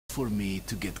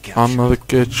Anladık,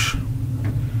 geç.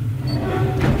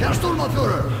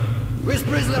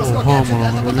 Oha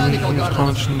aman, ölümümüz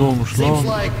kan içinde olmuş lan.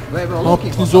 Ne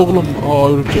yaptınız oğlum? Aa,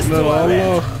 ürkekler,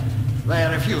 Allah.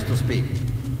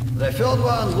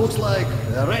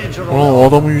 Aa,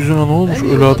 adamın yüzüne ne olmuş?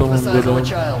 Ölü adamın böyle.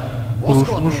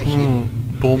 Buruşmuş mu?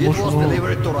 Dolmuş mu?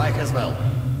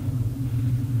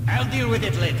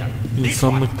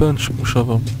 İnsanlıktan çıkmış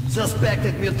adam.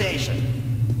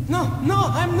 No,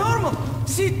 I'm normal.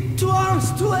 See, 2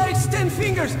 arms, 2 legs, 10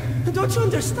 fingers. Don't you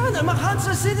understand? I'm a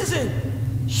Hansa citizen.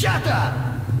 Shut up!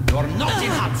 You're not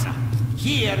in Hansa.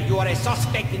 Here you are a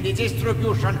suspect in the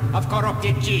distribution of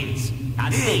corrupted genes.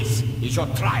 And this is your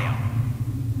trial.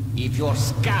 If your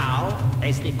skull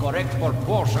has the correct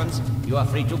proportions, you are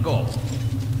free to go.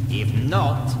 If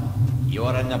not, you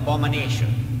are an abomination.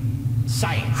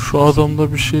 Şu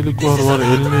adamda bir şeylik var,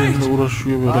 eline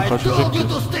uğraşıyor böyle, kaçacak ya.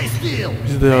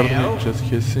 Biz de yardım edeceğiz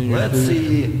kesin. Let's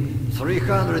see,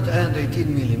 318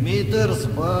 millimeters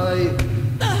by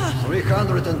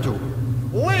 302.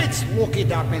 Let's look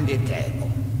it up in detail.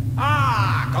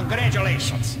 Ah,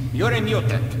 congratulations, you're a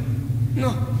mutant.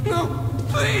 No,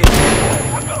 please.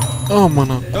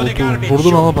 Amına kodum,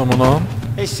 vurdun adamı lan.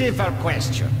 A simple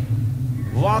question.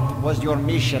 What was your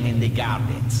mission in the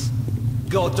gardens?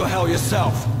 Go to hell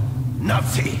yourself,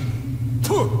 Nazi.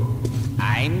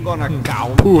 I'm gonna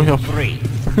count to 3.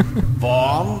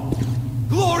 1.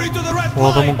 Glory to the red flag. O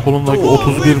adamın kolundaki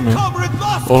 31 mi?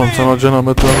 Oğlum sen o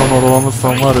cenabet rakamla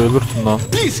dolanırsan var ya, ölürsün lan.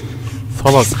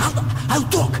 Salak.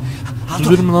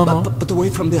 31 mi lan o?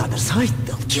 31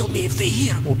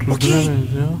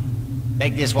 neyiz ya?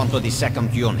 Take this one to the second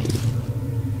unit.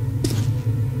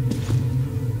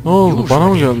 Ne oldu? Bana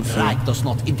mı geldi sen? Right does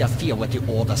not interfere with the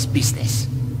order's business.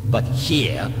 But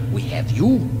here we have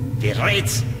you, the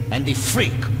Reds, and the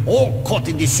Freak, all caught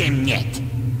in the same net.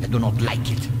 I do not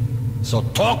like it. So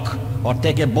talk or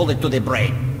take a bullet to the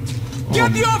brain.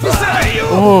 Get the officer!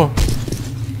 Oh!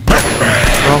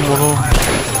 Lan bunu.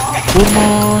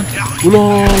 Vurma!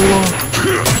 Ulan!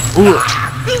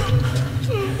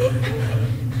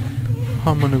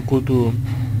 Amına kodum.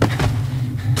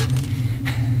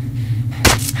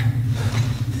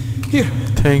 Here.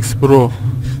 Thanks bro.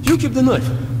 You keep the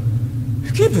knife.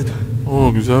 Keep it.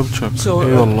 Oo, güzel bıçak. So,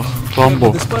 eyvallah.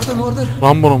 Rambo. The Spartan order?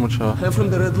 Rambo'nun bıçağı. I'm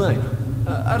from the Red Line.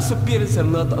 Our superiors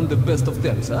are not on the best of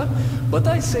terms, huh? But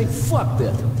I say fuck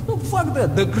that. No, fuck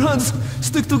that. The grunts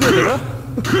stick together, huh?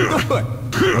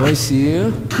 I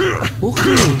see.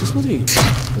 Okay, ты смотри.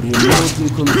 Remotely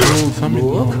controlled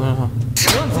block.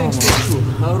 One thing's for sure.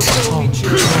 Our all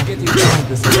reaches are getting behind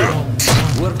this,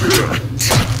 work together.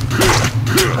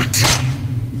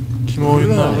 Kimi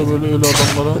oyunlarda böyle ölü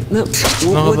adamlara ne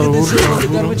kadar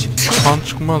vurursanız kan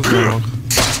çıkmaz ya bak.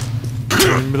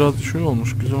 Oyun biraz şey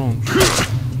olmuş, güzel olmuş.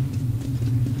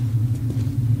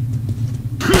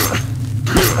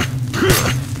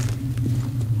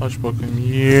 Aç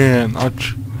bakayım, yeğen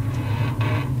aç.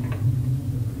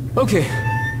 Okay,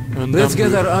 let's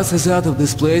get our asses out of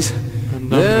this place.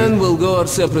 Then we'll go our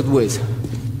separate ways.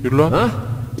 Yürü lan.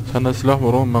 Sende silah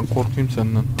var oğlum, ben korkayım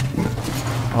senden.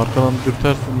 Arkadan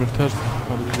mürtersin.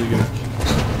 Hadi bize gerek.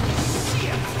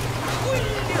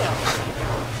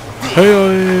 Hey,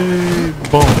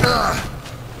 bom.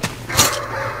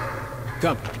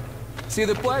 Come. See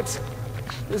the pipes?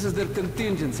 This is their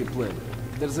contingency plan.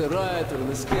 There's a riot or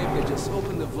an escape, they just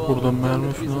open the vault. Burada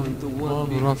mermi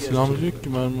falan. Lan silahımız yok ki,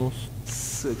 mermi olsun.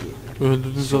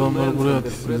 Öldürdüğünüz adamları buraya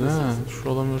atışsınız he.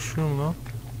 Şu adam yaşıyor mu lan?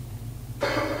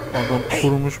 Adam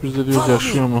kurumuş, biz de diyoruz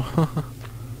yaşıyor mu?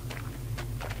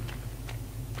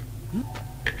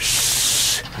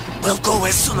 We'll go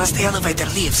as soon as the elevator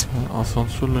leaves.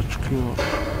 Asansörle çıkıyor.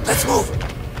 Let's move.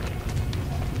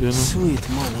 Sweet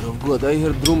mother of God, I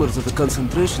heard rumors of the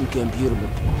concentration camp here, but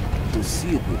to see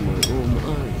it with my own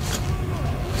eyes.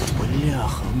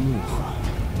 Бляха-муха.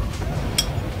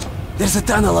 There's a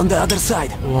tunnel on the other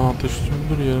side. Ulan ateş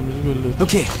söndür, yerimizi belli et.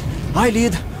 Okay, I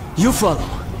lead, you follow.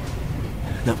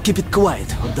 Now keep it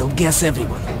quiet, or they'll guess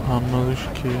everyone.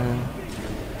 Anladık ki.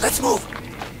 Let's move.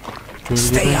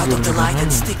 Stay out of the light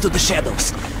and stick to the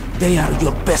shadows. They are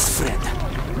your best friend.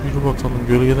 Yürü bakalım,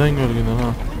 gölgeden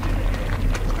ha.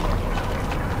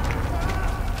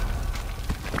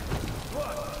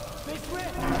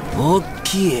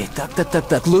 Okay,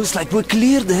 tak. Looks like we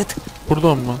cleared it.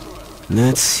 Buradan mı?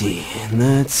 Let's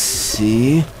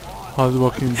see. Hadi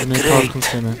bakayım, yine kalkın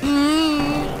seni.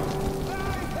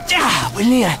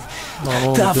 Блин.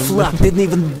 Tough luck, didn't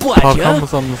even budge, Kalkan mı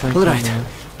sandın sen kendini? Alright,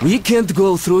 we can't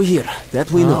go through here, that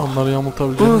we know. Onları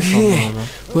yamultabileceğini Okay, sandım.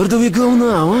 where do we go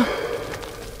now, huh?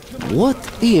 What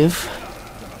if...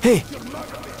 Hey,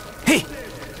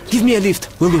 Give me a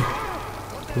lift, will you?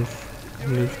 Dur.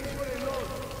 Lift.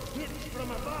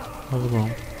 Hadi bakalım.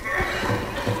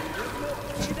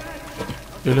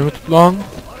 Elimi tut lan.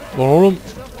 Lan oğlum.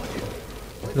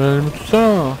 Elimi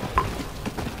tutsana.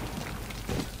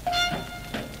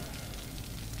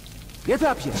 Get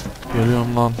up here.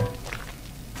 Geliyorum lan.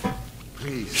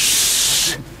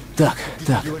 Duck,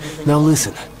 now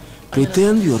listen.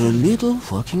 Pretend you're a little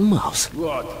fucking mouse.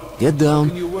 Get down,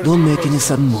 don't make any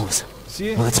sudden moves.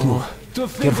 Let's move.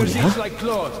 Carefully, huh? like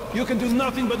claws. You can do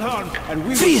nothing but harm, and we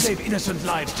will Freeze! save innocent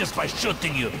lives just by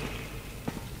shooting you.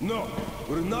 No,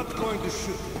 we're not going to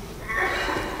shoot.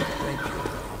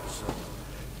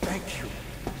 Thank you.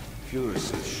 Fury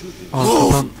says shooting.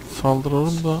 Arkadan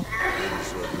saldıralım da.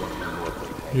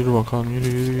 Yürü bakalım,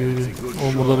 yürü.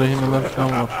 O burada rehineler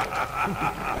falan var.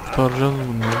 Kurtaracağız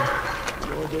bunları.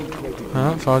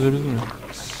 Ha, sadece biz mi?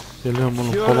 Geliyorum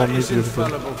oğlum, Fiora falan is yürü.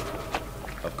 infallible.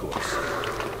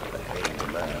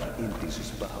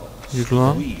 Yürü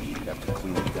lan.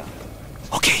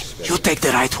 Okay, you take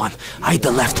the right one, I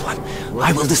the left one.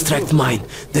 I will distract mine,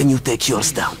 then you take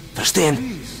yours down. Understand?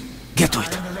 Get to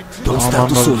it. Don't start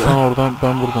too soon, Sen huh? oradan,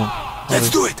 ben buradan.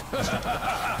 Let's do it.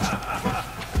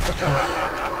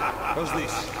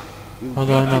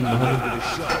 Hadi aynı anda, hadi.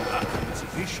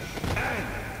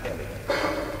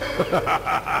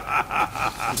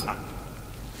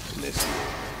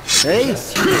 Hey!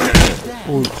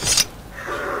 Oy.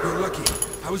 You're lucky.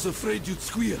 I was afraid you'd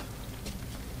squeal.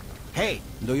 Hey,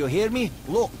 do you hear me?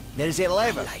 Look, there is a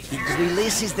lever. It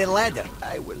releases the ladder.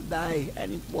 I will die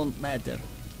and it won't matter.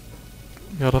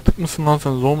 Yaratık mısın lan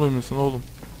sen? Zombi misin oğlum?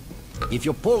 If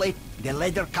you pull it, the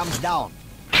ladder comes down.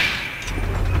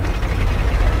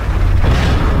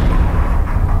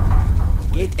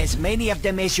 Get as many of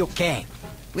them as you can.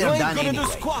 We're done anyway.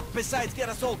 squat besides get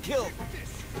us all killed.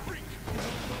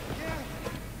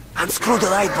 Unscrew the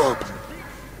light bulb.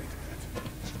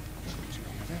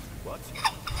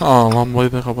 Aa,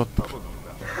 lambayı da kapattık.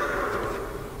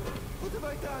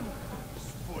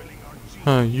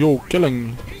 Ha, yok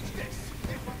gelen.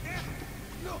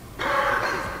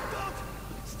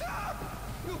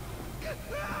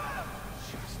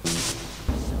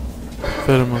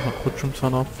 Aferin bana koçum,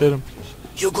 sana aferin.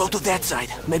 You go to that side.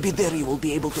 Maybe there you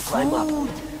will be able to climb up.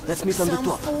 Let's meet on the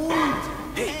top.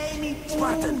 Hey,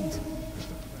 Spartan.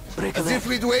 Break a leg.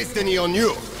 we'd waste any on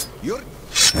you. You're...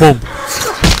 Bom.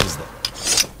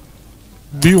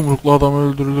 Bir yumrukla adam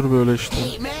öldürülür böyle işte.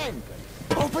 Hey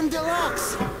man, open the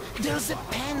locks. There's a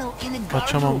panel in the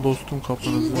Açamam dostum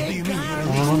kapınızı.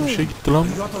 garden. Lan bir şey gitti lan.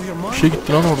 Bir şey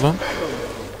gitti lan oradan.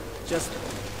 Just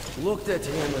looked at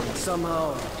him and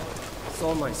somehow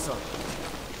saw my son.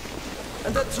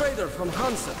 And that trader from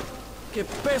Hansa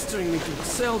kept pestering me to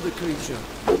sell the creature.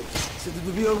 Said it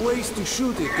would be a waste to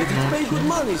shoot it, that it paid good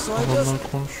money, so I just...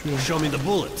 Adamlar konuşuyor. Show me the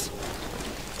bullets.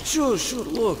 Sure,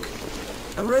 look.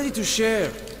 I'm ready to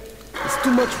share. It's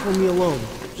too much for me alone.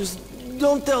 Just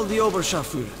don't tell the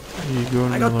Oberscharführer. İyi I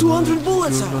görmüyorlar. got 200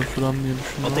 bullets Görürler out. falan diye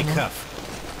düşündüm ama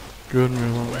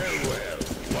görmüyorlarmış.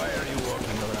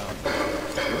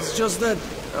 It's just that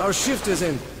our shift is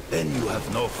in. Then you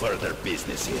have no further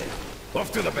business here.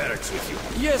 Off to the barracks with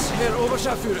you. Yes, Herr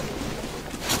Oberscharführer.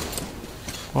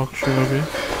 Bak şöyle bir.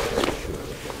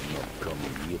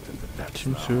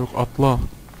 Kimse yok, atla.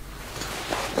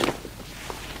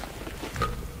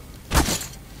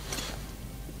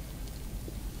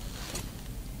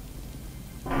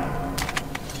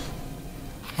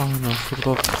 Aynen,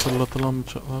 fırlatılan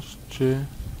bıçaklar C.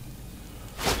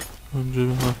 Önce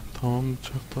bir tamam,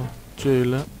 bıçakta C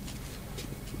ile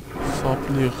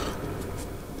saplıyık.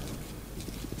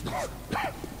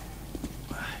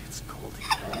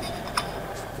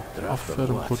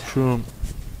 Aferin koçum.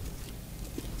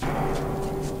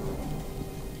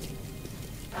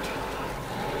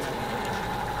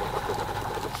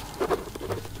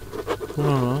 Bu ne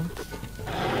lan?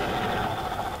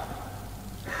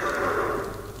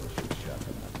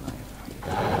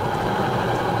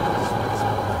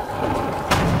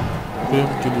 Buraya mı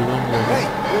geliyor lan bu? Hey,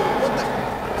 what the...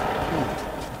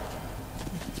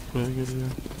 Buraya geliyor.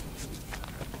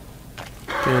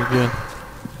 Gel.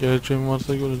 Geleceğin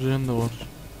varsa göreceğin de var.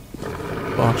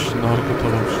 Bak şimdi hareket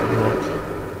alalım şimdi bak.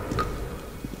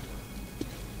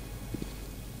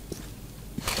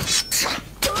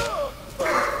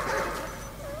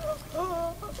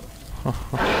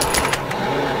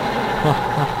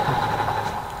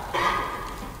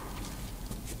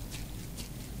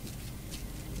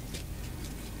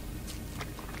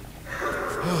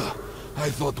 I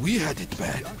thought we had it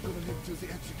bad.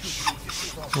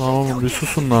 Lan oğlum bir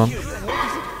susun lan.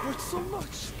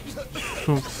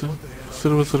 Susun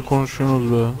kısır. Kısır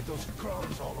konuşuyorsunuz be.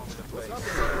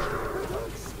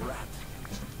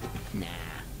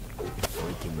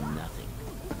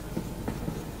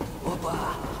 Опа!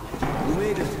 You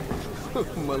made it.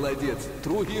 Молодец.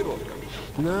 True hero.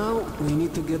 Now we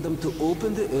need to get them to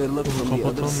open the airlock from the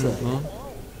other Kapatamıyoruz side. lan.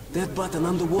 That button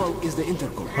on the wall is the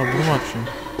intercom. Ha bunu mu açayım?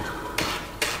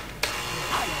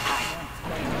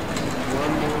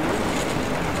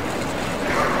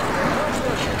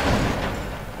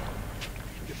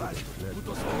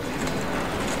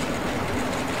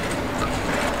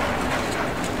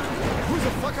 Who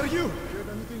the fuck are you?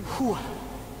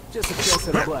 Just a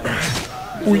passerby.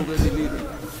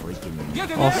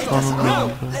 Aslanım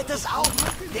benim. Let us out!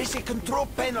 There's a control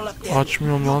panel up there.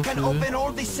 Açmıyorum lan You can sizi. open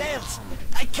all the cells.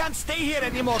 I can't stay here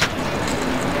anymore.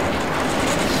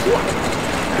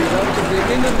 Get out of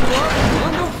the inner block,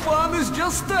 and the fun is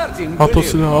just starting. At o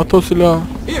silahı, at o silahı.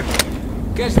 Here,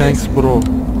 catch Thanks this. bro.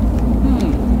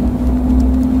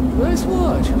 Nice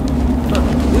watch.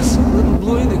 This little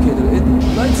blue indicator, it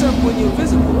lights up when you're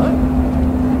visible, right?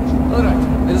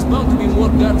 Alright, there's bound to be more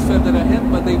guards further ahead,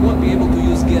 but they won't be able to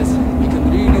use gas. We can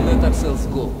really let ourselves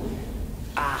go.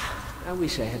 I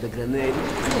wish I had a grenade.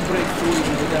 We'll break through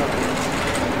even without it.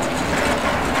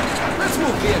 Let's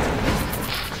move, kid.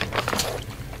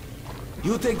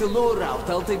 You take the low route,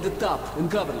 I'll take the top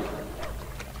and cover you.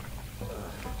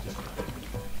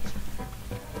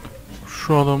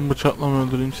 Şu adamı bıçakla mı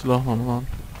öldüreyim, silahla mı lan?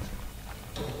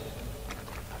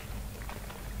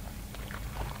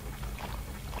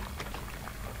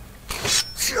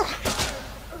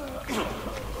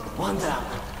 One down.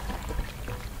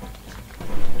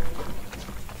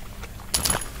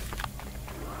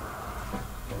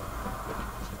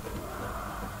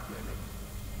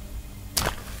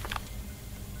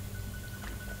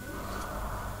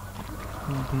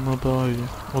 Bunlar daha iyi.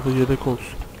 O da yedek olsun.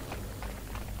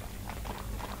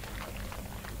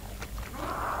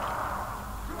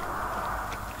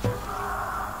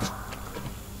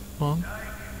 Lan.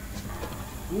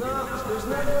 No, there's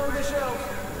nothing on the shelf.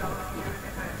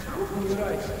 Open your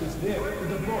eyes, it's there, in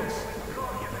the box.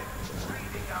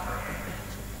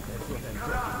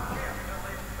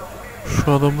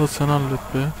 Şu adamı da sen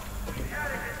hallet be.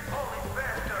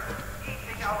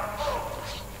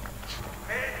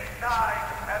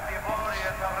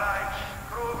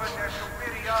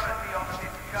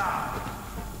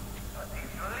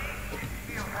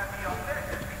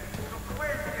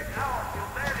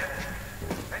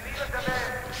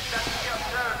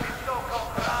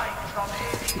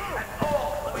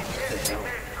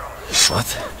 What?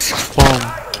 Bam.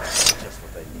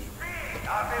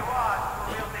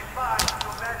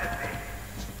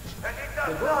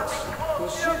 Well,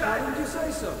 shit, why didn't you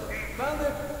say so? Found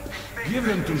it. Give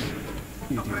them to me.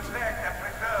 Idiot.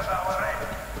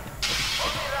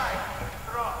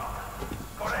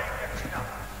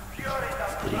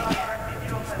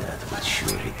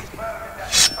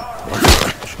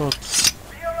 Shot.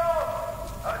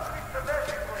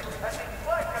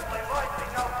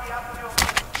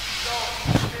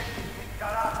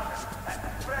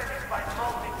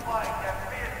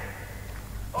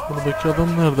 Buradaki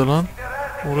adam nerede lan?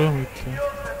 Oraya mı gitti?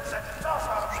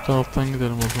 Şu taraftan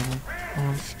gidelim o zaman.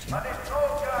 Aman sikeyim.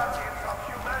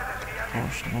 Tamam,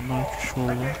 onlar 2 kişi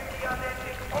oldu.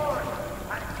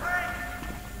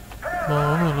 Lan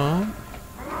o ne lan?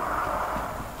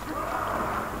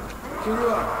 Here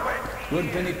you are.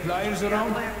 Weren't any pliers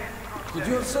around? Could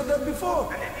you have said that before?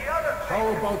 How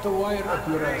about a wire up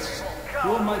your ass?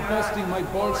 Who am I busting my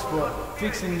balls for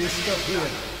fixing this stuff here?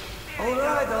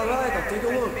 Alright, I'll take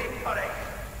a look.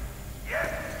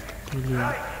 Biliyorum.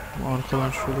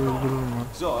 Arkadan şöyle öldürürüm ben.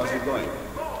 So, how's it going? I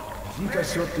think I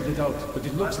sorted it out, but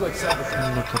it looks like sabotage.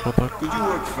 Bunu da kapatak. Could you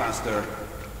work faster?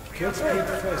 Can't speed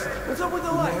fast. What's up with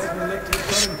the lights? I have an electric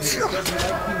current here. It doesn't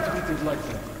like being treated like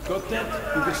that. Got that?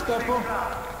 You Gestapo?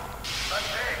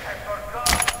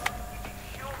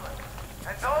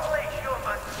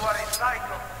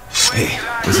 Hey,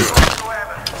 is it?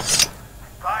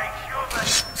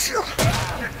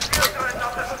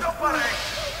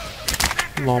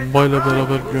 Lambayla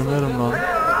beraber gömerim lan.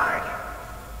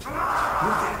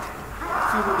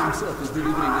 Führer himself is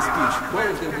delivering a speech. All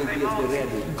of them will be at the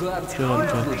ready. Guards Gel gel,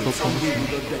 çok will konuşma. be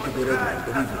back at the red line,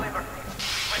 believe me.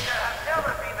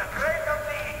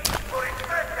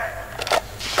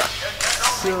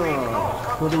 So,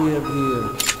 what do we have here?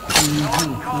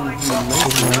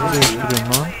 Bunları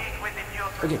değiştiriyorum lan.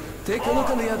 Okay, take a look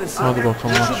on the other side. Hadi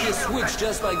bakalım. There should be a switch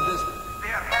just like this.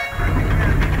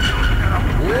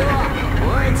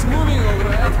 Well, it's moving all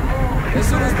right. As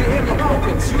soon as the airlock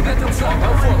opens, you get inside.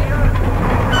 I'll follow.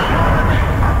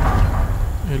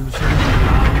 Elbise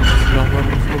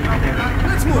silahlarımızı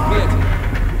alalım. Let's move, kid.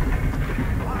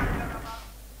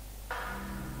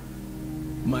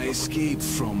 escape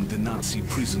from the Nazi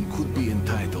prison could be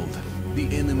entitled "The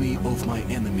enemy of my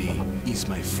enemy is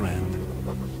my friend."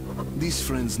 This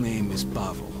friend's name is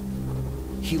Pavel.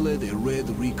 He led a Red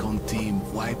Recon team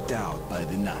wiped out by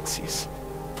the Nazis.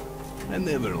 I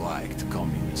never liked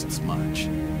communists much,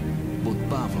 but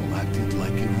Pavel acted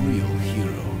like a real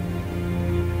hero.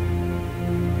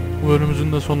 Bu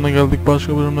bölümümüzün de sonuna geldik.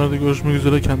 Başka bölümlerde görüşmek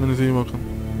üzere. Kendinize iyi bakın.